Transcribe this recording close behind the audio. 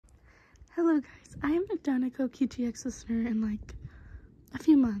Hello guys, I haven't done a Kokichi X listener in like a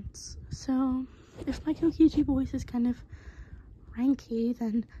few months, so if my Kokichi voice is kind of ranky,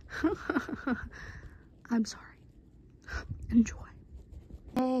 then I'm sorry. Enjoy.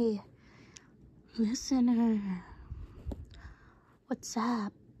 Hey, listener, what's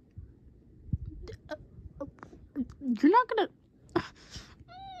up? You're not gonna...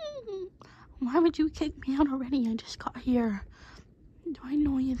 Why would you kick me out already? I just got here. Do I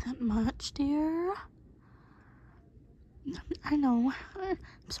know you that much, dear? I know. I'm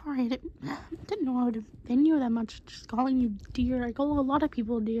sorry. I didn't know I would offend you that much. Just calling you dear. I call a lot of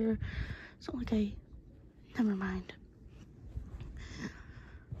people dear. So, okay. Never mind.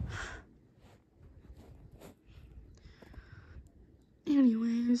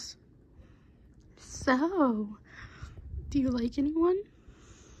 Anyways. So, do you like anyone?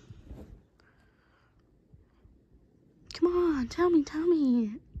 Come on, tell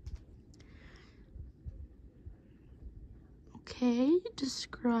me. Okay,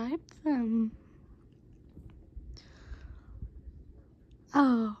 describe them.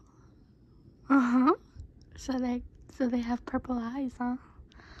 Oh. Uh-huh. So they have purple eyes, huh?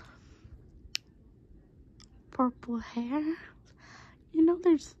 Purple hair? You know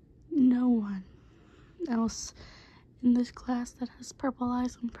there's no one else in this class that has purple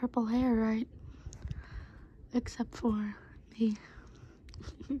eyes and purple hair, right? Except for me.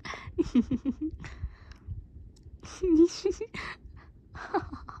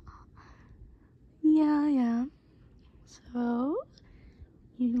 Yeah. So,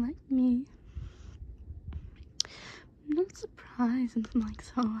 you like me? I'm not surprised. I'm like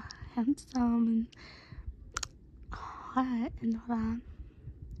so handsome and hot and all that.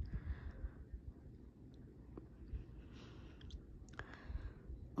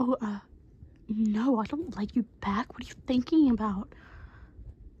 Oh, no, I don't like you back. What are you thinking about?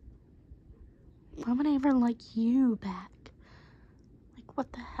 Why would I ever like you back? Like,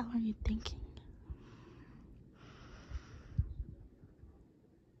 what the hell are you thinking?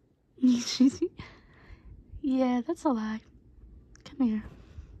 Yeah, that's a lie. Come here.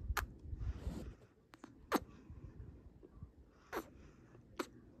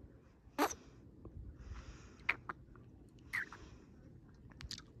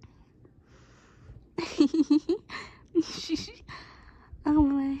 Oh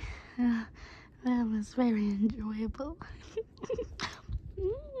my, that was very enjoyable.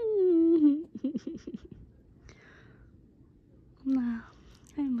 Nah,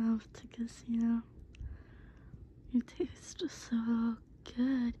 I love to kiss you. It tastes just so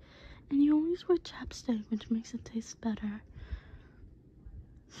good. And you always wear chapstick, which makes it taste better.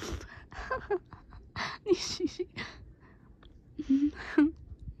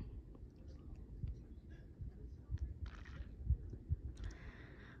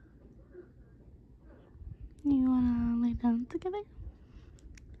 You wanna lay down together?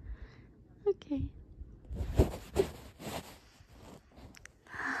 Okay.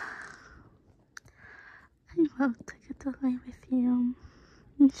 I love to get to lay with you.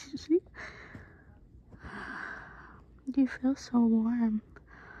 You feel so warm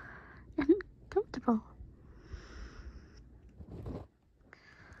and comfortable.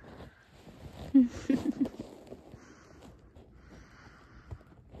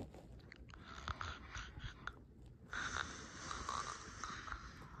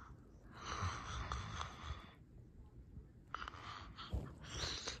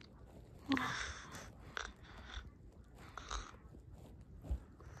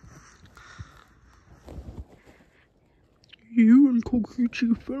 You and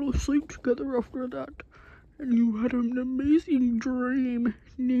Kokichi fell asleep together after that, and you had an amazing dream.